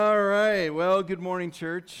right. Well, good morning,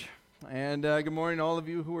 church. And good morning to all of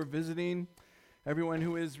you who are visiting, everyone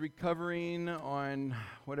who is recovering on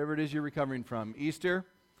whatever it is you're recovering from. Easter,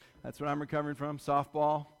 that's what I'm recovering from.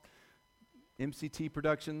 Softball, MCT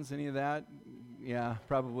Productions, any of that? Yeah,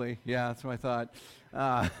 probably. Yeah, that's what I thought.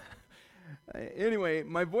 Anyway,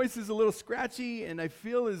 my voice is a little scratchy, and I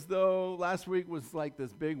feel as though last week was like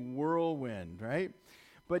this big whirlwind, right?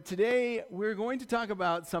 But today, we're going to talk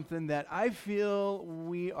about something that I feel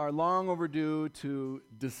we are long overdue to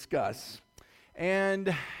discuss.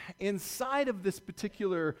 And inside of this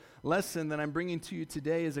particular lesson that I'm bringing to you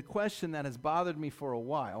today is a question that has bothered me for a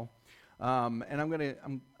while. And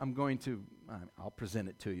I'll present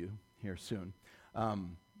it to you here soon.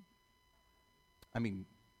 I'm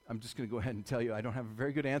just going to go ahead and tell you I don't have a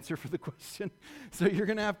very good answer for the question. So you're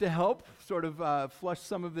going to have to help sort of flush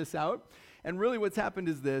some of this out. And really what's happened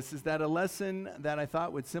is that a lesson that I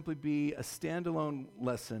thought would simply be a standalone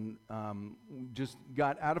lesson just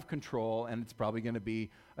got out of control, and it's probably going to be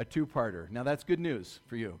a two-parter. Now that's good news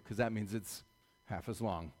for you, because that means it's half as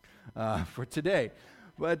long for today.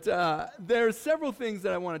 But there are several things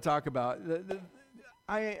that I want to talk about.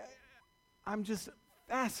 I'm just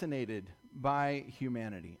fascinated by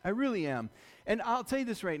humanity. I really am. And I'll tell you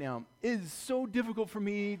this right now, it is so difficult for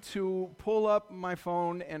me to pull up my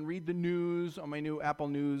phone and read the news on my new Apple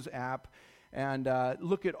News app and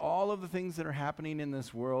look at all of the things that are happening in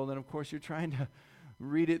this world. And of course, you're trying to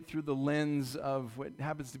read it through the lens of what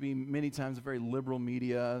happens to be many times a very liberal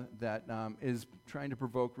media that is trying to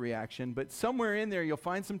provoke reaction. But somewhere in there, you'll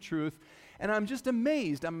find some truth. And I'm just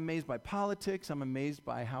amazed. I'm amazed by politics. I'm amazed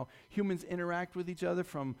by how humans interact with each other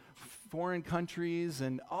from foreign countries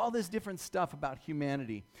and all this different stuff about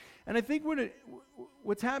humanity. And I think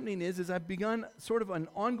what's happening is I've begun sort of an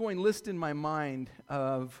ongoing list in my mind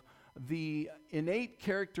of the innate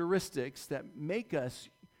characteristics that make us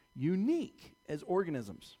unique as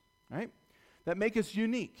organisms, right? That make us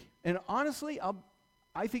unique. And honestly,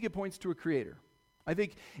 I think it points to a creator. I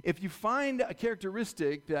think if you find a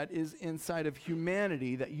characteristic that is inside of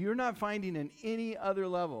humanity that you're not finding in any other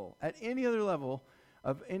level, at any other level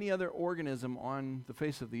of any other organism on the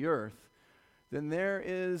face of the earth, then there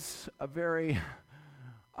is a very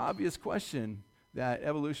obvious question that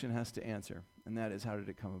evolution has to answer, and that is, how did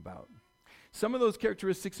it come about? Some of those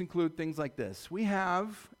characteristics include things like this. We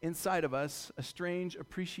have inside of us a strange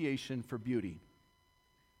appreciation for beauty.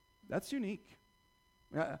 That's unique.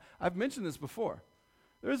 I've mentioned this before.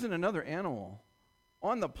 There isn't another animal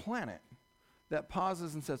on the planet that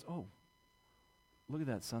pauses and says, "Oh, look at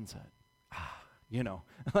that sunset."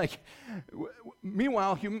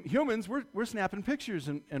 Meanwhile, humans, we're snapping pictures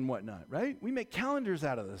and whatnot, right? We make calendars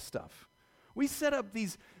out of this stuff. We set up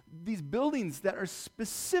these buildings that are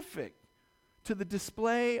specific to the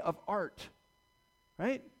display of art,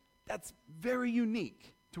 right? That's very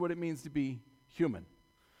unique to what it means to be human.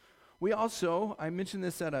 We also, I mentioned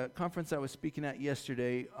this at a conference I was speaking at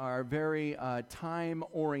yesterday, are very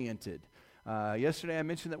time-oriented. Yesterday I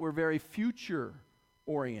mentioned that we're very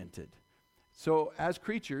future-oriented. So as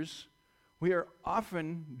creatures, we are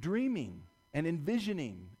often dreaming and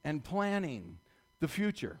envisioning and planning the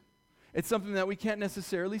future. It's something that we can't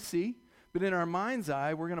necessarily see, but in our mind's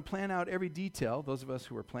eye, we're going to plan out every detail, those of us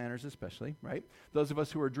who are planners especially, right? Those of us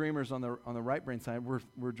who are dreamers on the right brain side,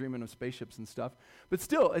 we're dreaming of spaceships and stuff. But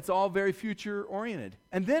still, it's all very future-oriented.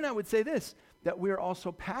 And then I would say this, that we're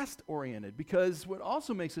also past-oriented, because what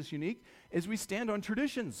also makes us unique is we stand on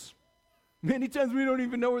traditions. Many times we don't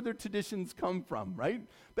even know where their traditions come from, right?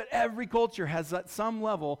 But every culture has at some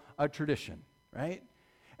level a tradition, right?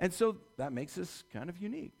 And so that makes us kind of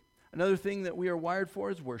unique. Another thing that we are wired for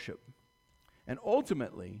is worship. And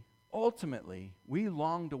ultimately, we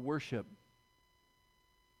long to worship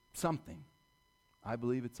something. I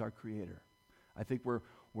believe it's our Creator. I think we're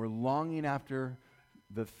longing after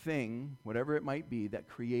the thing, whatever it might be, that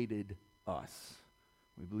created us.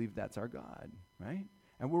 We believe that's our God, right?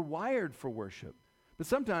 And we're wired for worship. But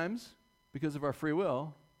sometimes, because of our free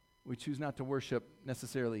will, we choose not to worship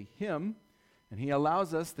necessarily Him, and He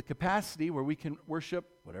allows us the capacity where we can worship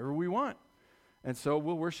whatever we want. And so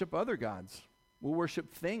we'll worship other gods. We'll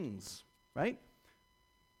worship things, right?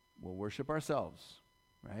 We'll worship ourselves,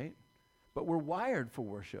 right? But we're wired for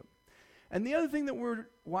worship. And the other thing that we're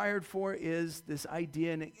wired for is this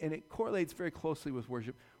idea, and it correlates very closely with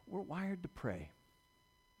worship. We're wired to pray.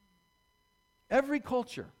 Every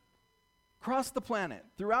culture across the planet,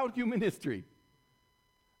 throughout human history,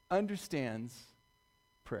 understands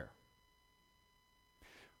prayer.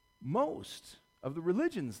 Most of the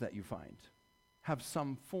religions that you find have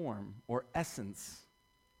some form or essence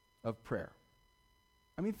of prayer.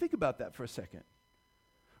 I mean, think about that for a second.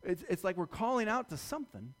 It's like we're calling out to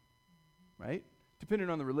something, right? Depending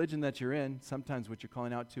on the religion that you're in, sometimes what you're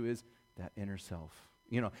calling out to is that inner self.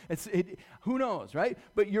 Who knows, right?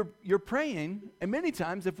 But you're praying, and many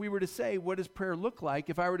times if we were to say, what does prayer look like?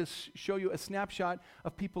 If I were to show you a snapshot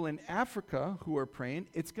of people in Africa who are praying,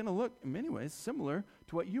 it's going to look, in many ways, similar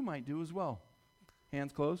to what you might do as well.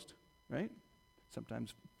 Hands closed, right?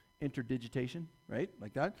 Sometimes interdigitation, right?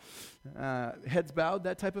 Like that. Heads bowed,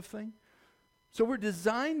 that type of thing. So we're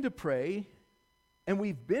designed to pray, and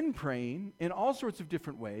we've been praying in all sorts of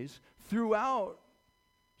different ways throughout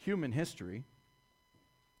human history.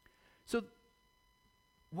 So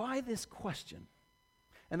why this question?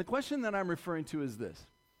 And the question that I'm referring to is this.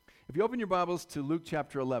 If you open your Bibles to Luke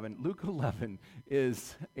chapter 11, Luke 11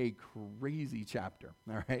 is a crazy chapter,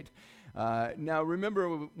 all right? Now remember,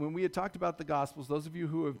 when we had talked about the Gospels, those of you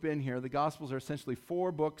who have been here, the Gospels are essentially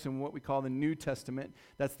 4 books in what we call the New Testament.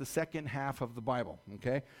 That's the second half of the Bible,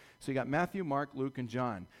 okay? So you got Matthew, Mark, Luke, and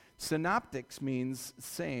John. Synoptics means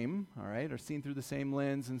same, all right, or seen through the same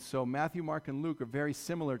lens, and so Matthew, Mark, and Luke are very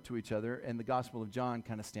similar to each other, and the Gospel of John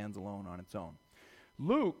kind of stands alone on its own.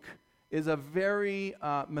 Luke is a very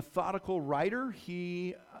methodical writer.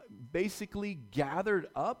 He basically gathered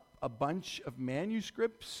up a bunch of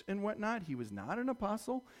manuscripts and whatnot. He was not an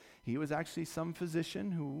apostle. He was actually some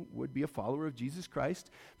physician who would be a follower of Jesus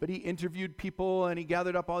Christ, but he interviewed people and he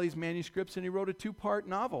gathered up all these manuscripts and he wrote a 2-part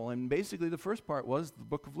novel, and basically the first part was the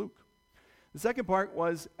book of Luke. The second part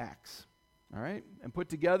was Acts, all right? And put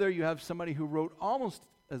together you have somebody who wrote almost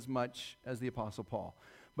as much as the Apostle Paul.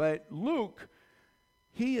 But Luke,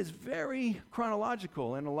 he is very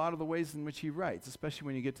chronological in a lot of the ways in which he writes, especially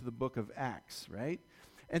when you get to the book of Acts, right?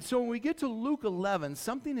 And so when we get to Luke 11,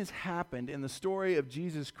 something has happened in the story of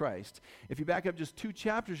Jesus Christ. If you back up just 2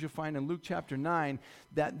 chapters, you'll find in Luke chapter 9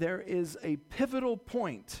 that there is a pivotal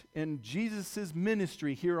point in Jesus'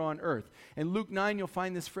 ministry here on earth. In Luke 9, you'll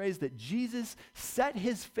find this phrase that Jesus set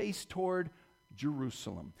his face toward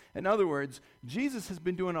Jerusalem. In other words, Jesus has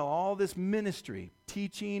been doing all this ministry,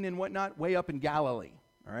 teaching and whatnot, way up in Galilee,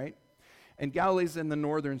 all right? And Galilee's in the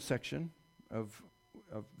northern section of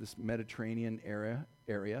this Mediterranean area,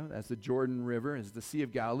 as the Jordan River, as the Sea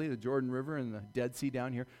of Galilee, the Jordan River and the Dead Sea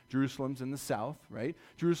down here. Jerusalem's in the south, right?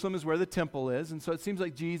 Jerusalem is where the temple is, and so it seems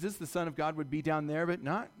like Jesus, the Son of God, would be down there, but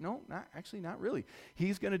not really.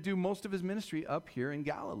 He's going to do most of his ministry up here in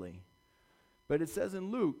Galilee. But it says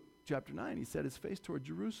in Luke chapter 9, he set his face toward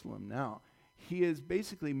Jerusalem. Now, he is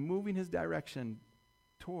basically moving his direction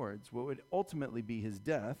towards what would ultimately be his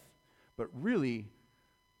death, but really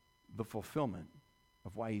the fulfillment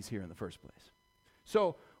of why he's here in the first place.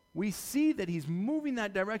 So we see that he's moving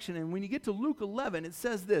that direction, and when you get to Luke 11, it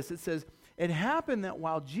says this. It says, "It happened that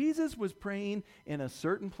while Jesus was praying in a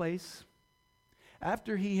certain place,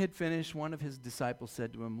 after he had finished, one of his disciples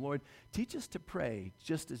said to him, 'Lord, teach us to pray,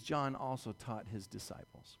 just as John also taught his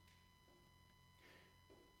disciples.'"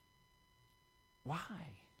 Why?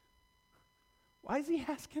 Why is he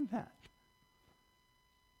asking that?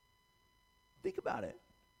 Think about it.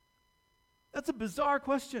 That's a bizarre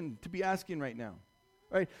question to be asking right now.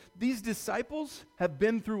 Right? These disciples have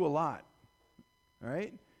been through a lot. All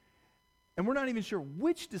right? And we're not even sure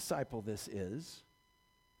which disciple this is,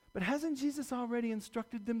 but hasn't Jesus already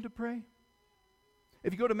instructed them to pray?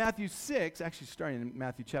 If you go to Matthew 6, actually starting in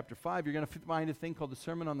Matthew chapter 5, you're going to find a thing called the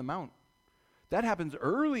Sermon on the Mount. That happens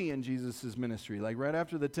early in Jesus' ministry, like right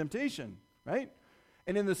after the temptation, right?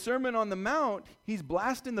 And in the Sermon on the Mount, he's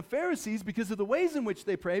blasting the Pharisees because of the ways in which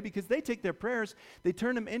they pray, because they take their prayers, they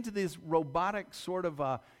turn them into this robotic sort of,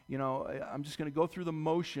 I'm just going to go through the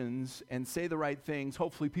motions and say the right things.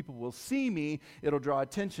 Hopefully people will see me. It'll draw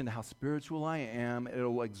attention to how spiritual I am.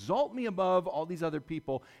 It'll exalt me above all these other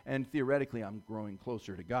people, and theoretically I'm growing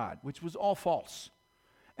closer to God, which was all false.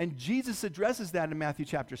 And Jesus addresses that in Matthew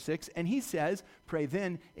chapter 6, and he says, "Pray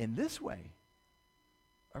then in this way,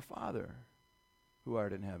 Our Father, who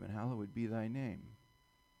art in heaven, hallowed be thy name."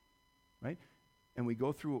 Right? And we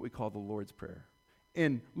go through what we call the Lord's Prayer.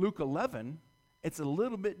 In Luke 11, it's a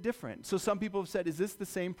little bit different. So some people have said, is this the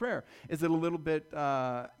same prayer? Is it a little bit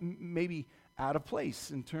maybe out of place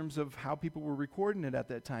in terms of how people were recording it at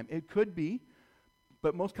that time? It could be,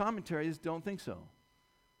 but most commentaries don't think so.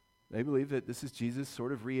 They believe that this is Jesus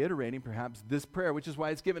sort of reiterating perhaps this prayer, which is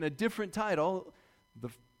why it's given a different title.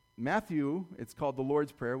 Matthew, it's called the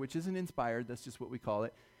Lord's Prayer, which isn't inspired. That's just what we call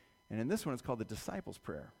it. And in this one, it's called the Disciples'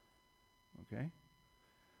 Prayer. Okay?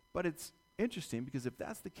 But it's interesting because if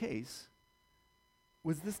that's the case,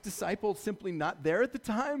 was this disciple simply not there at the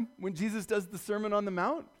time when Jesus does the Sermon on the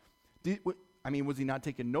Mount? Was he not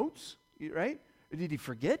taking notes, right? Or did he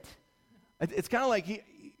forget? It's kind of like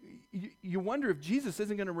you wonder if Jesus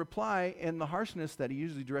isn't going to reply in the harshness that he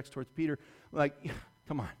usually directs towards Peter, like,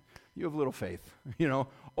 come on, you have little faith.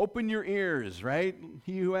 Open your ears, right?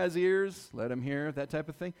 He who has ears, let him hear, that type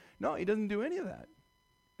of thing. No, he doesn't do any of that.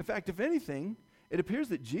 In fact, if anything, it appears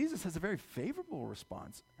that Jesus has a very favorable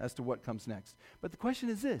response as to what comes next. But the question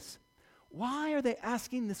is this: why are they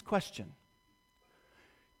asking this question?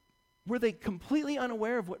 Were they completely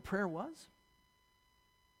unaware of what prayer was?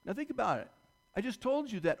 Now think about it. I just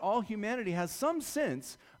told you that all humanity has some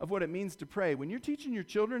sense of what it means to pray. When you're teaching your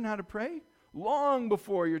children how to pray, long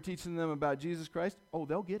before you're teaching them about Jesus Christ,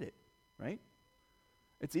 they'll get it, right?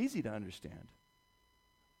 It's easy to understand.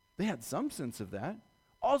 They had some sense of that.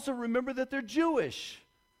 Also remember that they're Jewish.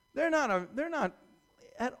 They're not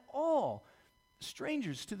at all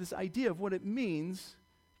strangers to this idea of what it means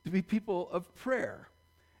to be people of prayer.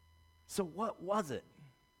 So what was it?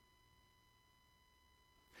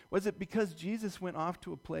 Was it because Jesus went off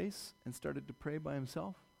to a place and started to pray by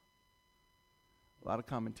himself? A lot of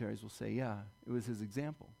commentaries will say, yeah, it was his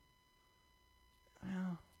example.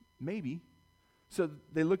 Well, maybe. So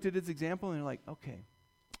they looked at his example and they're like, okay,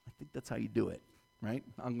 I think that's how you do it, right?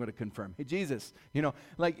 I'm going to confirm. Hey, Jesus,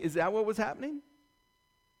 is that what was happening?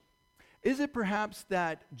 Is it perhaps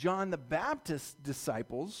that John the Baptist's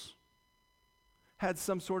disciples had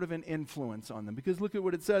some sort of an influence on them? Because look at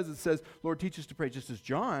what it says. It says, Lord, teach us to pray, just as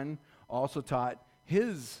John also taught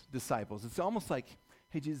his disciples. It's almost like,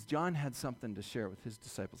 hey, Jesus, John had something to share with his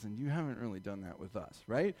disciples, and you haven't really done that with us,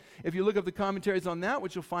 right? If you look up the commentaries on that,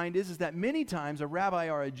 what you'll find is that many times a rabbi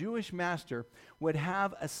or a Jewish master would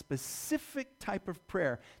have a specific type of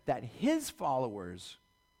prayer that his followers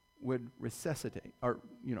would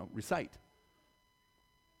recite.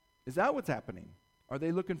 Is that what's happening? Are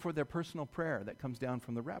they looking for their personal prayer that comes down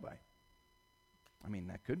from the rabbi? I mean,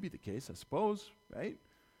 that could be the case, I suppose, right?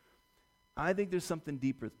 I think there's something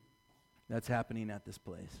deeper that's happening at this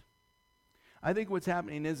place. I think what's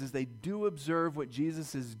happening is they do observe what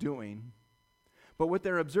Jesus is doing, but what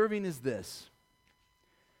they're observing is this: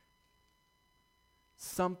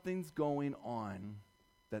 something's going on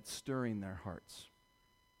that's stirring their hearts.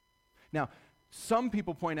 Now, some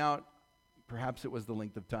people point out perhaps it was the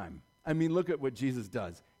length of time. I mean, look at what Jesus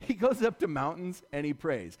does. He goes up to mountains and he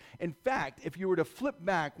prays. In fact, if you were to flip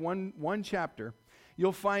back one chapter,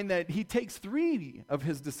 you'll find that he takes 3 of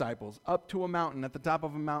his disciples up to a mountain, at the top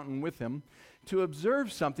of a mountain with him, to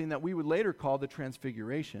observe something that we would later call the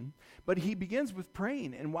Transfiguration. But he begins with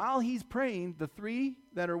praying, and while he's praying, the 3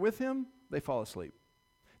 that are with him, they fall asleep.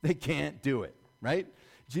 They can't do it, right?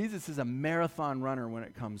 Jesus is a marathon runner when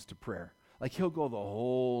it comes to prayer. Like, he'll go the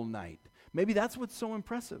whole night. Maybe that's what's so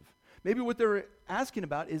impressive. Maybe what they're asking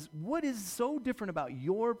about is, what is so different about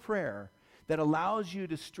your prayer that allows you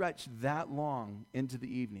to stretch that long into the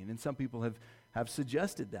evening? And some people have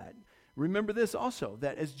suggested that. Remember this also,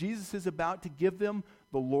 that as Jesus is about to give them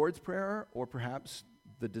the Lord's Prayer, or perhaps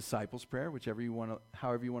the disciples' prayer, however you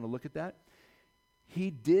want to look at that, he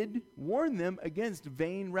did warn them against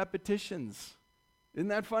vain repetitions. Isn't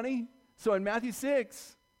that funny? So in Matthew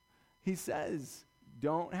 6, he says,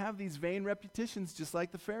 don't have these vain repetitions just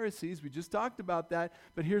like the Pharisees. We just talked about that.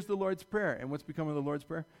 But here's the Lord's Prayer. And what's become of the Lord's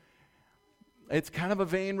Prayer? It's kind of a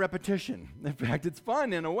vain repetition. In fact, it's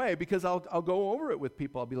fun in a way, because I'll go over it with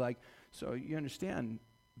people. I'll be like, so you understand,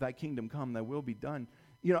 thy kingdom come, thy will be done.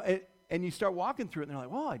 And you start walking through it, and they're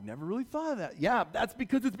like, well, I'd never really thought of that. Yeah, that's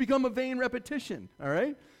because it's become a vain repetition, all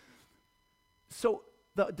right? So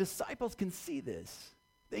the disciples can see this.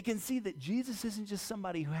 They can see that Jesus isn't just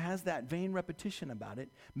somebody who has that vain repetition about it.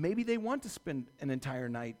 Maybe they want to spend an entire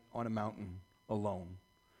night on a mountain alone.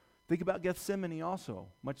 Think about Gethsemane also,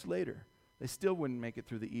 much later. They still wouldn't make it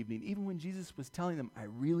through the evening, even when Jesus was telling them, I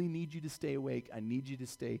really need you to stay awake. I need you to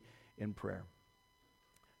stay in prayer.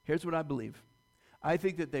 Here's what I believe. I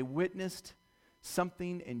think that they witnessed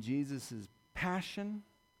something in Jesus' passion,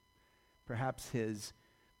 perhaps his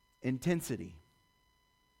intensity.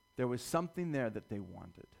 There was something there that they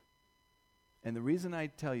wanted. And the reason I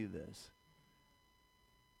tell you this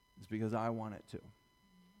is because I want it too.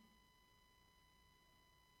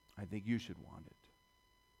 I think you should want it.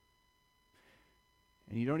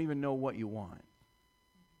 And you don't even know what you want.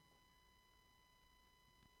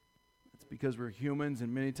 It's because we're humans,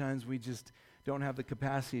 and many times we just don't have the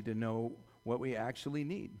capacity to know what we actually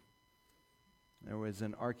need. There was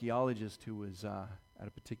an archaeologist who was at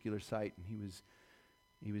a particular site, and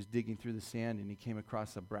he was digging through the sand, and he came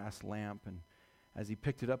across a brass lamp, and as he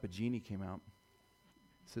picked it up, a genie came out.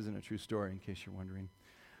 This isn't a true story, in case you're wondering.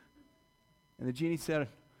 And the genie said,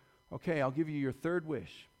 okay, I'll give you your 3rd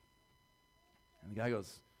wish. And the guy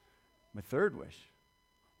goes, my 3rd wish?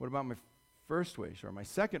 What about my first wish or my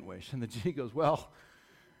second wish? And the genie goes, well,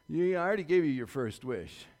 I already gave you your first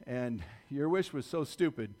wish, and your wish was so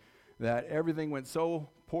stupid that everything went so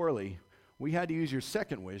poorly, we had to use your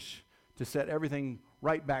second wish to set everything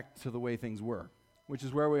right back to the way things were, which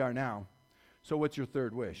is where we are now. So what's your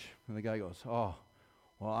third wish? And the guy goes, oh,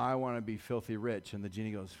 well, I want to be filthy rich. And the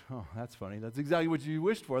genie goes, oh, that's funny. That's exactly what you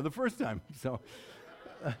wished for the first time. So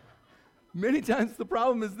many times the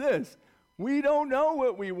problem is this. We don't know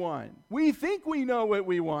what we want. We think we know what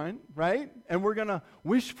we want, right? And we're going to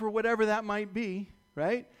wish for whatever that might be,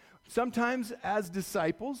 right? Sometimes as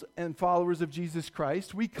disciples and followers of Jesus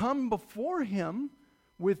Christ, we come before him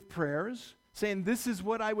with prayers saying, this is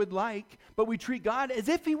what I would like, but we treat God as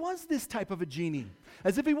if he was this type of a genie,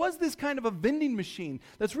 as if he was this kind of a vending machine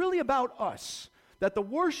that's really about us, that the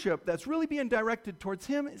worship that's really being directed towards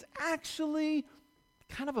him is actually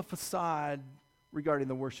kind of a facade regarding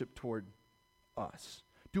the worship toward us.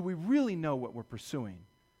 Do we really know what we're pursuing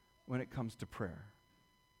when it comes to prayer?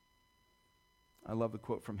 I love the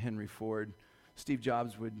quote from Henry Ford. Steve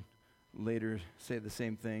Jobs would later say the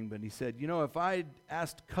same thing, but he said, if I'd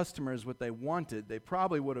asked customers what they wanted, they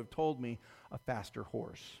probably would have told me a faster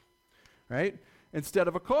horse, right? Instead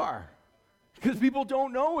of a car, because people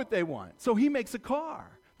don't know what they want. So he makes a car,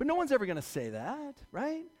 but no one's ever going to say that,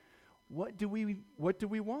 right? What do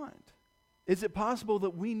we want? Is it possible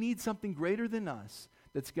that we need something greater than us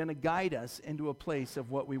that's going to guide us into a place of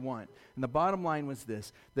what we want? And the bottom line was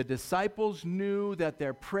this. The disciples knew that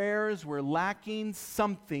their prayers were lacking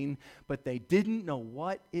something, but they didn't know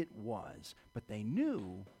what it was. But they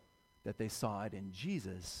knew that they saw it in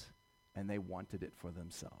Jesus, and they wanted it for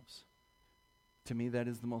themselves. To me, that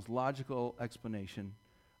is the most logical explanation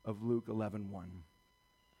of Luke 11:1.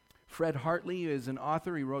 Fred Hartley is an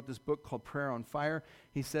author. He wrote this book called Prayer on Fire.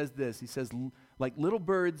 He says this. He says, like little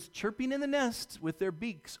birds chirping in the nest with their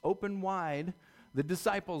beaks open wide, the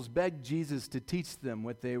disciples begged Jesus to teach them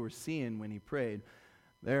what they were seeing when he prayed.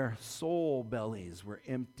 Their soul bellies were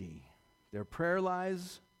empty. Their prayer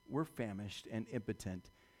lives were famished and impotent,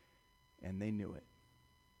 and they knew it.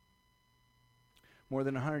 More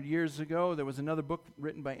than 100 years ago, there was another book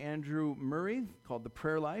written by Andrew Murray called The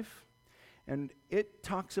Prayer Life. And it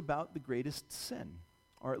talks about the greatest sin,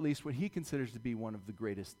 or at least what he considers to be one of the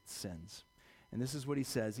greatest sins. And this is what he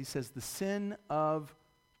says. He says, the sin of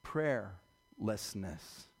prayerlessness.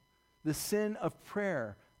 The sin of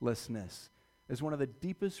prayerlessness is one of the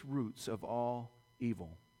deepest roots of all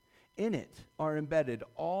evil. In it are embedded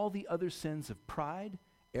all the other sins of pride,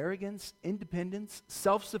 arrogance, independence,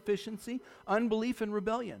 self-sufficiency, unbelief, and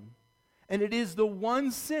rebellion. And it is the one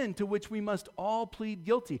sin to which we must all plead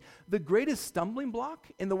guilty. The greatest stumbling block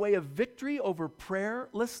in the way of victory over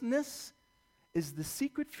prayerlessness is the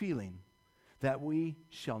secret feeling that we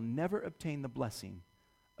shall never obtain the blessing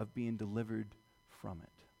of being delivered from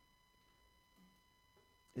it.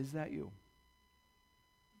 Is that you?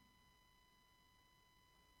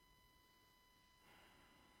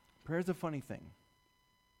 Prayer is a funny thing.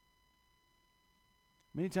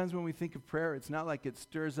 Many times when we think of prayer, it's not like it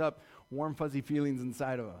stirs up warm, fuzzy feelings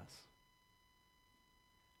inside of us.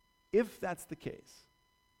 If that's the case,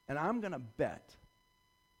 and I'm going to bet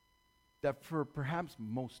that for perhaps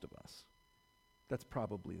most of us, that's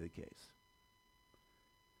probably the case.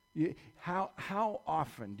 How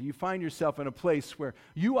often do you find yourself in a place where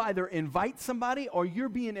you either invite somebody or you're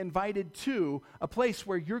being invited to a place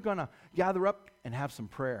where you're going to gather up and have some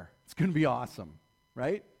prayer? It's going to be awesome,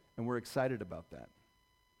 right? And we're excited about that.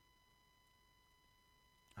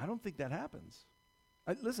 I don't think that happens.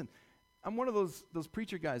 Listen, I'm one of those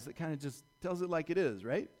preacher guys that kind of just tells it like it is,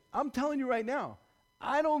 right? I'm telling you right now,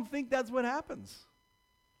 I don't think that's what happens.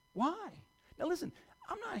 Why? Now listen,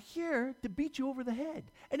 I'm not here to beat you over the head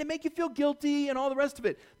and to make you feel guilty and all the rest of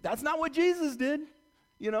it. That's not what Jesus did,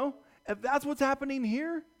 If that's what's happening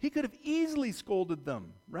here, he could have easily scolded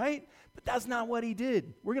them, right? But that's not what he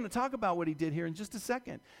did. We're going to talk about what he did here in just a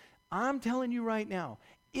second. I'm telling you right now,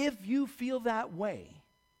 if you feel that way,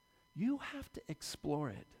 you have to explore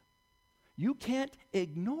it. You can't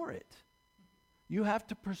ignore it. You have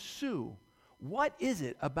to pursue. What is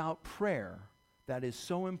it about prayer that is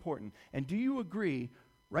so important? And do you agree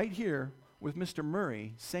right here with Mr.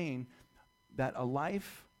 Murray saying that a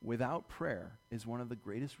life without prayer is one of the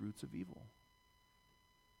greatest roots of evil?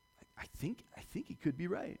 I think he could be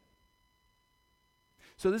right.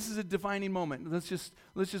 So this is a defining moment. Let's just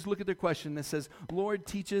look at the question that says, Lord,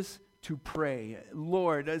 teach us to pray.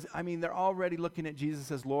 Lord, they're already looking at Jesus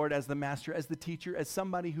as Lord, as the master, as the teacher, as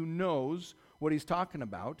somebody who knows what he's talking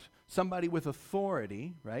about. Somebody with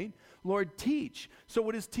authority, right? Lord, teach. So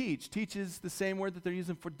what is teach? Teach is the same word that they're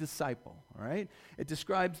using for disciple, all right? It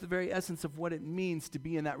describes the very essence of what it means to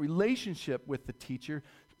be in that relationship with the teacher,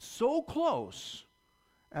 so close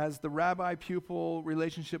as the rabbi-pupil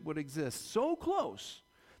relationship would exist, so close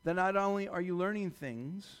that not only are you learning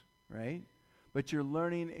things, right, but you're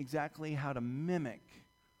learning exactly how to mimic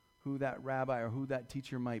who that rabbi or who that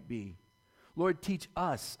teacher might be. Lord, teach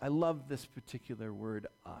us. I love this particular word,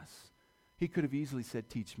 us. He could have easily said,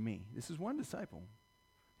 teach me. This is one disciple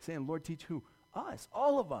saying, Lord, teach who? Us,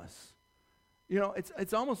 all of us. You know,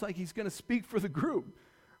 it's almost like he's going to speak for the group.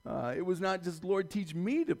 It was not just, Lord, teach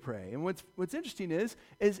me to pray. And what's interesting is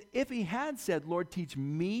if he had said, Lord, teach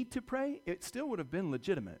me to pray, it still would have been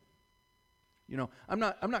legitimate. You know, I'm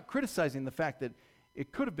not criticizing the fact that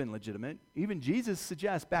it could have been legitimate. Even Jesus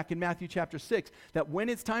suggests back in Matthew chapter 6 that when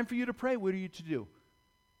it's time for you to pray, what are you to do?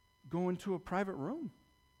 Go into a private room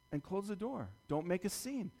and close the door. Don't make a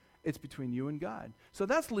scene. It's between you and God. So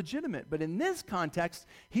that's legitimate. But in this context,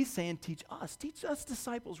 he's saying, teach us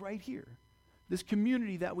disciples right here, this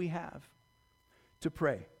community that we have, to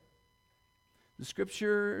pray. The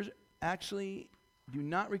scriptures actually do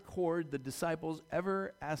not record the disciples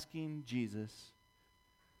ever asking Jesus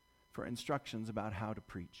for instructions about how to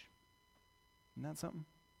preach. Isn't that something?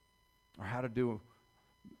 Or how to do,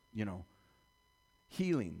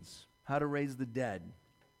 healings, how to raise the dead.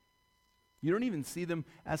 You don't even see them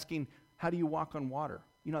asking, how do you walk on water?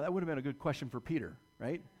 You know, that would have been a good question for Peter,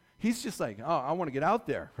 right? He's just like, oh, I want to get out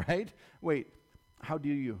there, right? Wait, how do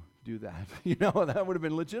you do that? That would have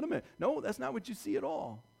been legitimate. No, that's not what you see at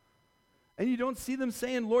all. And you don't see them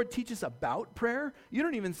saying, Lord, teach us about prayer. You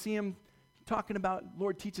don't even see them talking about,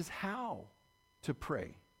 Lord, teach us how to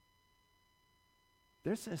pray.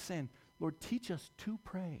 They're saying, Lord, teach us to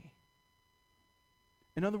pray.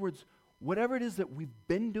 In other words, whatever it is that we've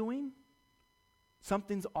been doing,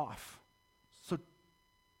 something's off. So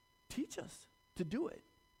teach us to do it.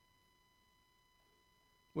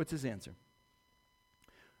 What's his answer?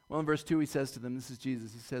 Well, in verse 2, he says to them, this is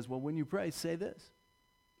Jesus, he says, well, when you pray, say this,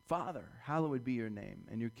 Father, hallowed be your name,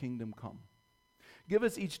 and your kingdom come. Give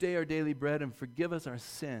us each day our daily bread, and forgive us our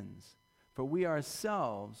sins, for we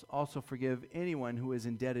ourselves also forgive anyone who is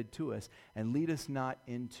indebted to us, and lead us not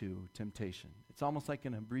into temptation. It's almost like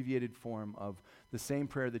an abbreviated form of the same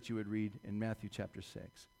prayer that you would read in Matthew chapter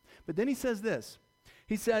 6. But then he says this.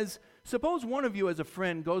 He says, suppose one of you as a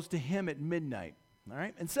friend goes to him at midnight, all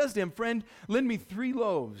right, and says to him, friend, lend me 3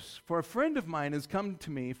 loaves, for a friend of mine has come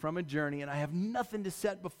to me from a journey, and I have nothing to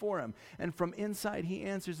set before him. And from inside he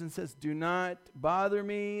answers and says, do not bother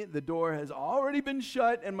me. The door has already been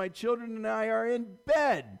shut, and my children and I are in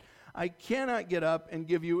bed. I cannot get up and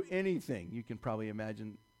give you anything. You can probably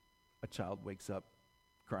imagine a child wakes up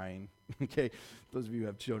crying. Okay, those of you who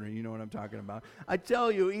have children, you know what I'm talking about. I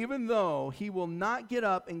tell you, even though he will not get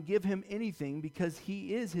up and give him anything because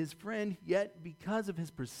he is his friend, yet because of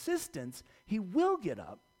his persistence, he will get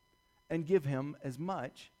up and give him as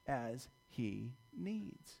much as he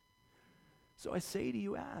needs. So I say to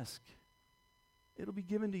you, ask. It'll be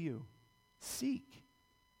given to you. Seek,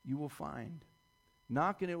 you will find.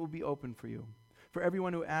 Knock, and it will be open for you. For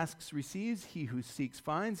everyone who asks receives, he who seeks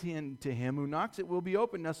finds, and to him who knocks it will be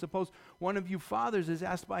open. Now suppose one of you fathers is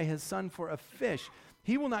asked by his son for a fish.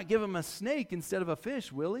 He will not give him a snake instead of a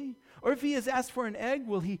fish, will he? Or if he is asked for an egg,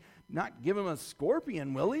 will he not give him a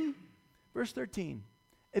scorpion, will he? Verse 13,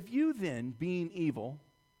 if you then, being evil,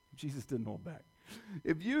 Jesus didn't hold back.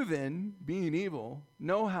 If you then, being evil,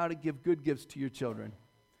 know how to give good gifts to your children,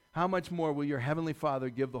 how much more will your heavenly Father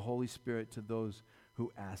give the Holy Spirit to those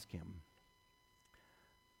who ask him?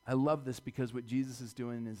 I love this because what Jesus is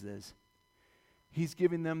doing is this. He's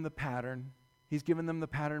giving them the pattern. He's given them the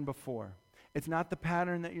pattern before. It's not the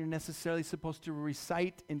pattern that you're necessarily supposed to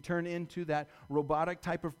recite and turn into that robotic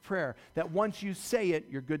type of prayer that once you say it,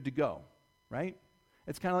 you're good to go, right?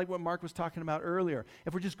 It's kind of like what Mark was talking about earlier.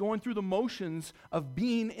 If we're just going through the motions of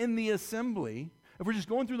being in the assembly, if we're just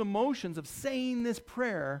going through the motions of saying this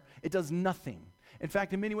prayer, it does nothing. In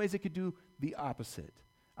fact, in many ways, it could do the opposite.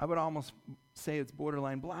 I would almost say it's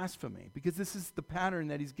borderline blasphemy because this is the pattern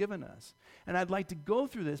that he's given us. And I'd like to go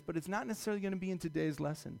through this, but it's not necessarily going to be in today's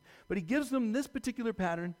lesson. But he gives them this particular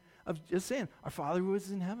pattern of just saying, our Father who is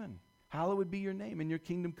in heaven, hallowed be your name, and your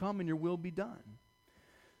kingdom come, and your will be done.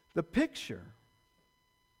 The picture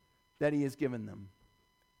that he has given them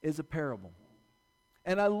is a parable.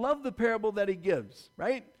 And I love the parable that he gives,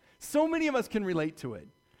 right? So many of us can relate to it.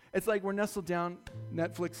 It's like we're nestled down,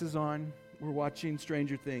 Netflix is on, we're watching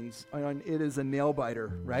Stranger Things, and it is a nail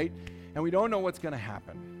biter, right? And we don't know what's going to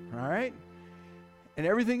happen, all right? and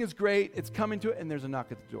everything is great. It's coming to it, and there's a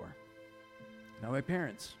knock at the door. Now, my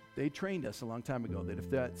parents, they trained us a long time ago that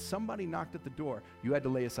if somebody knocked at the door, you had to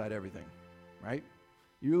lay aside everything, right?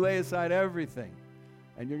 You lay aside everything,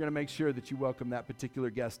 and you're going to make sure that you welcome that particular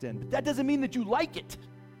guest in. But that doesn't mean that you like it,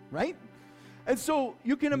 right? And so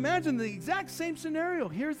you can imagine the exact same scenario.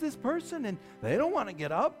 Here's this person, and they don't want to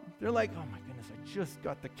get up. They're like, oh, my goodness, I just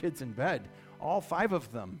got the kids in bed, all 5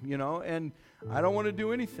 of them, and I don't want to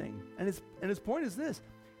do anything. And his point is this: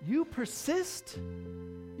 you persist,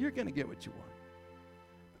 you're going to get what you want.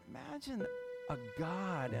 Imagine a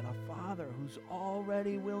God and a Father who's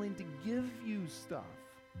already willing to give you stuff.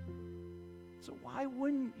 So why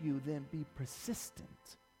wouldn't you then be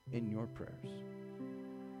persistent in your prayers?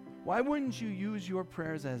 Why wouldn't you use your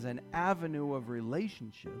prayers as an avenue of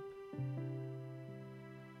relationship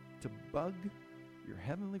to bug your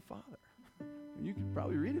Heavenly Father? You could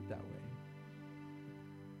probably read it that way.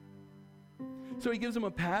 So he gives them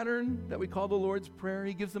a pattern that we call the Lord's Prayer.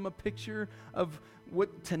 He gives them a picture of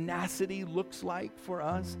what tenacity looks like for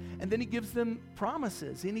us. And then he gives them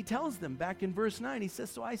promises. And he tells them back in verse 9, he says,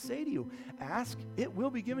 so I say to you, ask, it will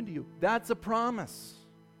be given to you. That's a promise.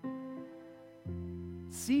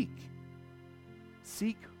 Seek.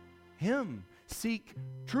 Seek him. Seek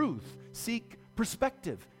truth. Seek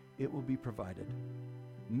perspective. It will be provided.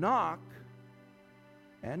 Knock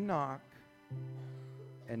and knock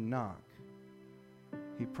and knock.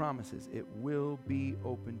 He promises it will be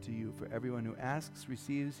open to you. For everyone who asks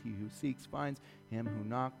receives, he who seeks finds, him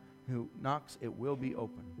who knocks, it will be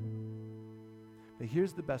open. But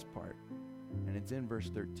here's the best part, and it's in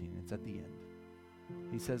verse 13. It's at the end.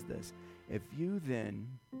 He says this: if you then,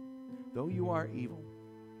 though you are evil,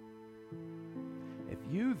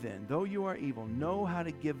 know how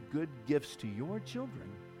to give good gifts to your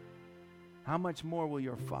children, how much more will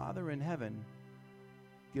your Father in heaven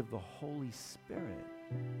give the Holy Spirit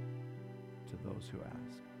to those who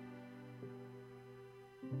ask?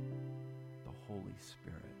 The Holy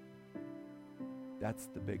Spirit. That's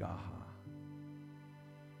the big aha.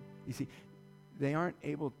 You see, they aren't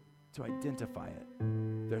able to identify it.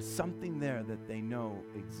 There's something there that they know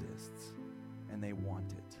exists, and they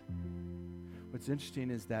want it. What's interesting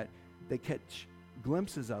is that they catch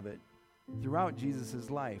glimpses of it throughout Jesus'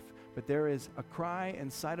 life, but there is a cry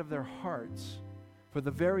inside of their hearts for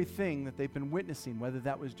the very thing that they've been witnessing, whether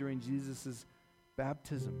that was during Jesus'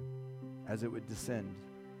 baptism, as it would descend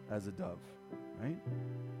as a dove, right?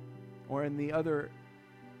 Or in the other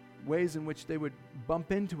ways in which they would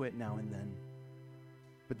bump into it now and then.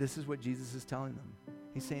 But this is what Jesus is telling them.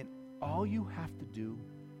 He's saying, all you have to do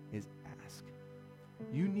is ask.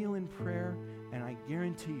 You kneel in prayer, and I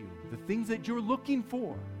guarantee you, the things that you're looking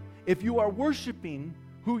for, if you are worshiping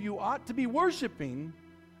who you ought to be worshiping,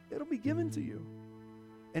 it'll be given to you.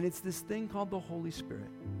 And it's this thing called the Holy Spirit.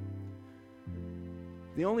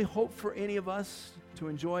 The only hope for any of us to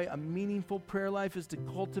enjoy a meaningful prayer life is to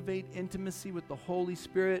cultivate intimacy with the Holy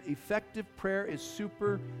Spirit. Effective prayer is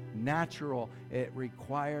supernatural. It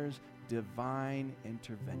requires divine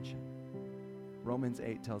intervention. Romans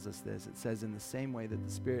 8 tells us this. It says, in the same way that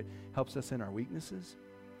the Spirit helps us in our weaknesses,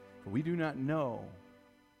 for we do not know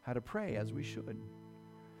how to pray as we should.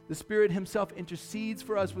 The Spirit himself intercedes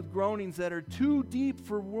for us with groanings that are too deep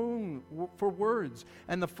for words.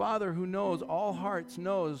 And the Father who knows all hearts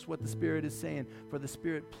knows what the Spirit is saying, for the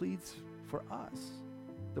Spirit pleads for us,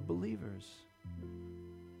 the believers,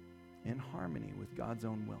 in harmony with God's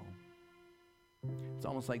own will. It's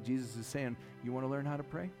almost like Jesus is saying, you want to learn how to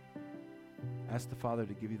pray? Ask the Father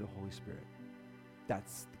to give you the Holy Spirit.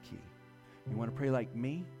 That's the key. You want to pray like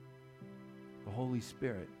me? The Holy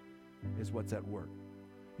Spirit is what's at work.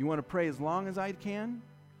 You want to pray as long as I can?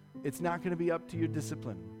 It's not going to be up to your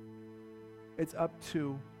discipline. It's up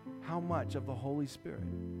to how much of the Holy Spirit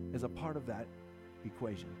is a part of that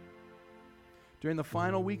equation. During the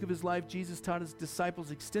final week of his life, Jesus taught his disciples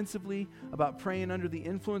extensively about praying under the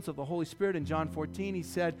influence of the Holy Spirit. In John 14, he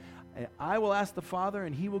said, I will ask the Father,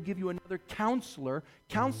 and he will give you another counselor.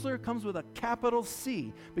 Counselor comes with a capital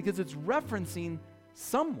C because it's referencing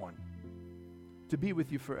someone to be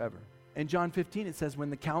with you forever. In John 15, it says, when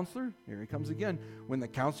the counselor, here he comes again, when the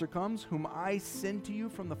counselor comes, whom I send to you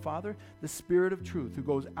from the Father, the Spirit of truth, who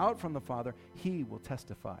goes out from the Father, he will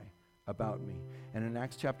testify about me. And in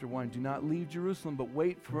Acts chapter 1, do not leave Jerusalem, but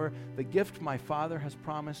wait for the gift my Father has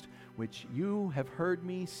promised, which you have heard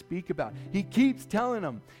me speak about. He keeps telling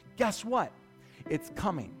them, guess what? It's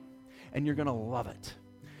coming, and you're going to love it.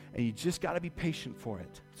 And you just got to be patient for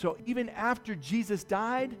it. So even after Jesus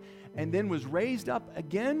died and then was raised up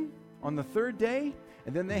again on the third day,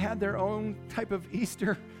 and then they had their own type of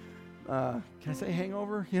Easter can I say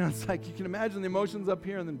hangover? It's like you can imagine the emotions up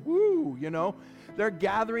here and then woo, They're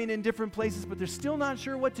gathering in different places, but they're still not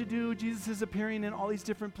sure what to do. Jesus is appearing in all these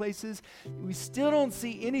different places. We still don't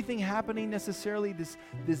see anything happening necessarily, this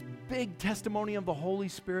big testimony of the Holy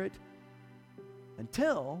Spirit,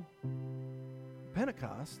 until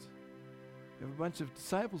Pentecost. You have a bunch of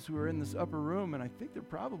disciples who are in this upper room, and I think they're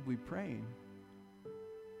probably praying.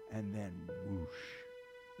 And then whoosh,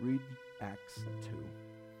 read Acts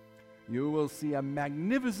 2. You will see a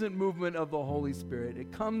magnificent movement of the Holy Spirit.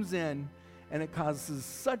 It comes in and it causes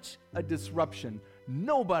such a disruption.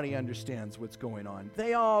 Nobody understands what's going on.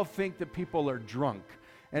 They all think that people are drunk.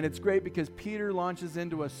 And it's great because Peter launches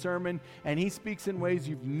into a sermon and he speaks in ways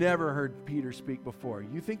you've never heard Peter speak before.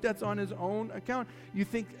 You think that's on his own account? You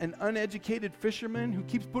think an uneducated fisherman who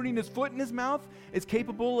keeps putting his foot in his mouth is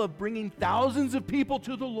capable of bringing thousands of people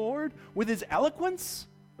to the Lord with his eloquence?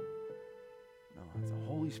 No, it's the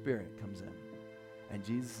Holy Spirit comes in. And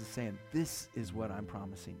Jesus is saying, this is what I'm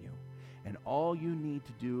promising you. And all you need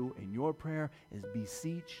to do in your prayer is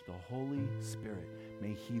beseech the Holy Spirit.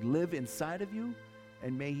 May he live inside of you,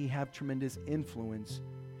 and may he have tremendous influence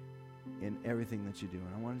in everything that you do.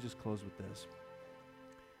 And I want to just close with this.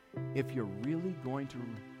 If you're really going to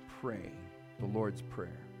pray the Lord's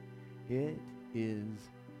Prayer, it is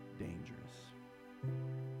dangerous.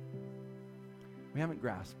 We haven't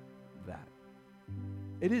grasped that.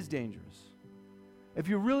 It is dangerous. If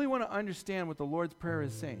you really want to understand what the Lord's Prayer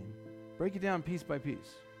is saying, break it down piece by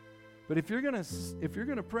piece. But if you're going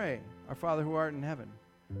to pray, Our Father who art in heaven,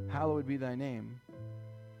 hallowed be thy name.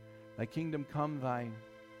 Thy kingdom come, thy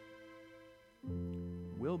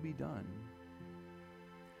will be done.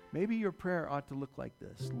 Maybe your prayer ought to look like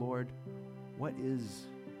this. Lord, what is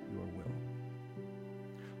your will?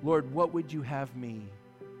 Lord, what would you have me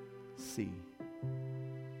see?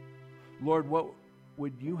 Lord, what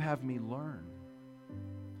would you have me learn?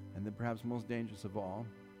 And then perhaps most dangerous of all,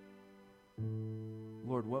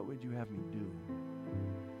 Lord, what would you have me do?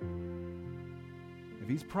 If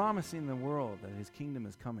he's promising the world that his kingdom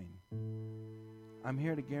is coming, I'm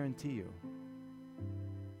here to guarantee you,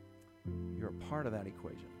 you're a part of that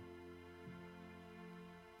equation.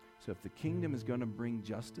 So if the kingdom is going to bring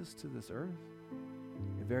justice to this earth,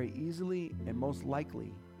 it very easily and most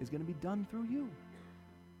likely is going to be done through you.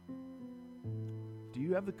 Do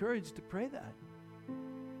you have the courage to pray that?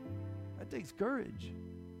 That takes courage.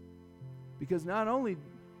 Because not only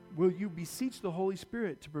will you beseech the Holy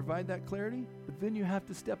Spirit to provide that clarity, but then you have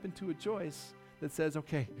to step into a choice that says,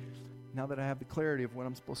 okay, now that I have the clarity of what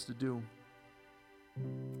I'm supposed to do,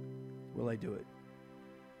 will I do it?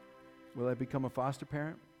 Will I become a foster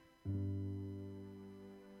parent?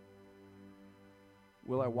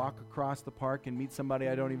 Will I walk across the park and meet somebody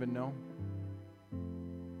I don't even know?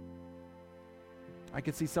 I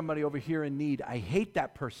could see somebody over here in need. I hate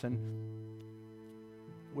that person.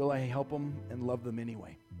 Will I help them and love them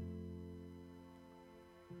anyway?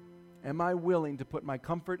 Am I willing to put my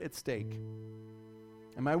comfort at stake?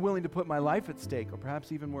 Am I willing to put my life at stake? Or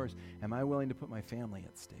perhaps even worse, am I willing to put my family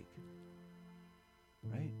at stake?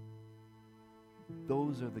 Right?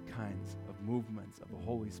 Those are the kinds of movements of the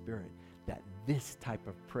Holy Spirit that this type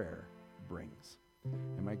of prayer brings.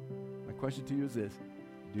 And my question to you is this: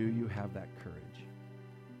 do you have that courage?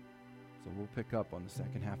 So we'll pick up on the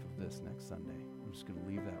second half of this next Sunday. I'm just going to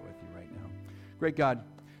leave that with you right now. Great God,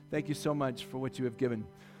 thank you so much for what you have given.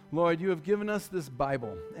 Lord, you have given us this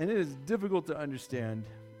Bible, and it is difficult to understand.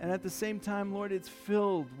 And at the same time, Lord, it's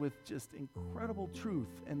filled with just incredible truth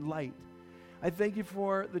and light. I thank you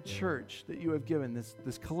for the church that you have given,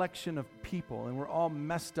 this collection of people, and we're all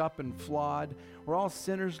messed up and flawed. We're all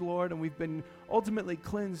sinners, Lord, and we've been ultimately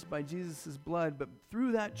cleansed by Jesus' blood. But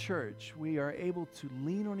through that church, we are able to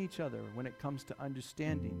lean on each other when it comes to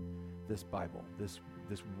understanding this Bible, this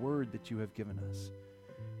word that you have given us.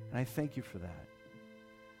 And I thank you for that.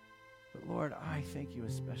 But Lord, I thank you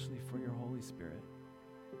especially for your Holy Spirit.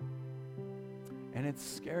 And it's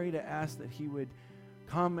scary to ask that he would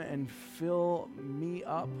come and fill me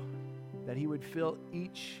up, that he would fill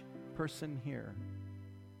each person here.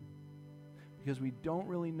 Because we don't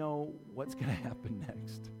really know what's going to happen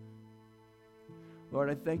next. Lord,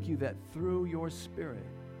 I thank you that through your Spirit,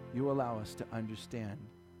 you allow us to understand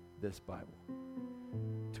this Bible,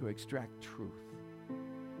 to extract truth,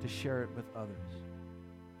 to share it with others.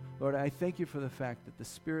 Lord, I thank you for the fact that the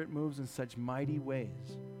Spirit moves in such mighty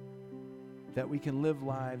ways that we can live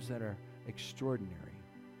lives that are extraordinary,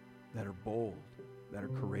 that are bold, that are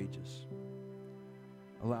courageous.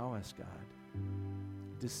 Allow us, God,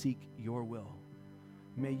 to seek your will.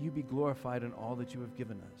 May you be glorified in all that you have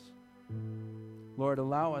given us. Lord,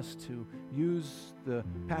 allow us to use the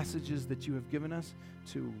passages that you have given us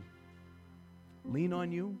to lean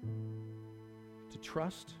on you, to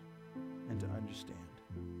trust, and to understand.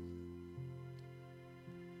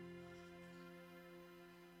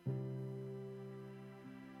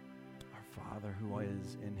 Our Father who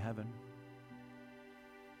is in heaven,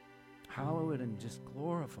 hallowed and just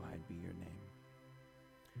glorified be your name.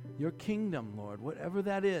 Your kingdom, Lord, whatever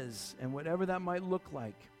that is and whatever that might look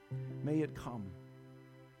like, may it come.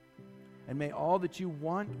 And may all that you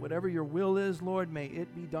want, whatever your will is, Lord, may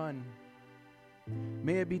it be done.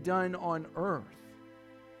 May it be done on earth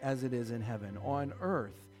as it is in heaven, on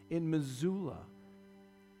earth, in Missoula,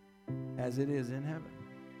 as it is in heaven.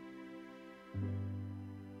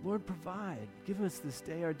 Lord, provide. Give us this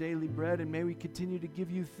day our daily bread, and may we continue to give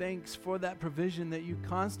you thanks for that provision that you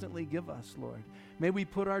constantly give us, Lord. May we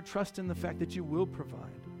put our trust in the fact that you will provide.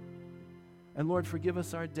 And Lord, forgive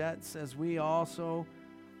us our debts as we also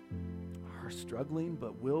are struggling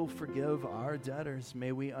but will forgive our debtors.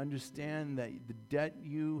 May we understand that the debt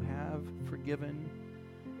you have forgiven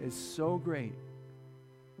is so great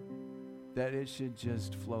that it should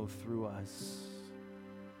just flow through us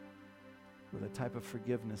with a type of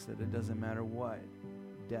forgiveness that it doesn't matter what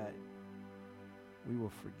debt, we will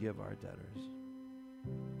forgive our debtors.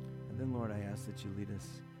 And then, Lord, I ask that you lead us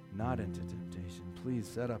not into temptation. Please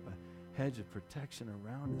set up a hedge of protection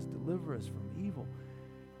around us. Deliver us from evil.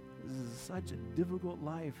 This is such a difficult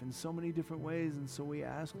life in so many different ways, and so we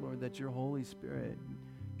ask, Lord, that your Holy Spirit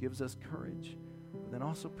gives us courage, but then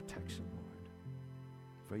also protection, Lord.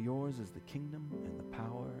 For yours is the kingdom and the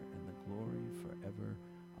power and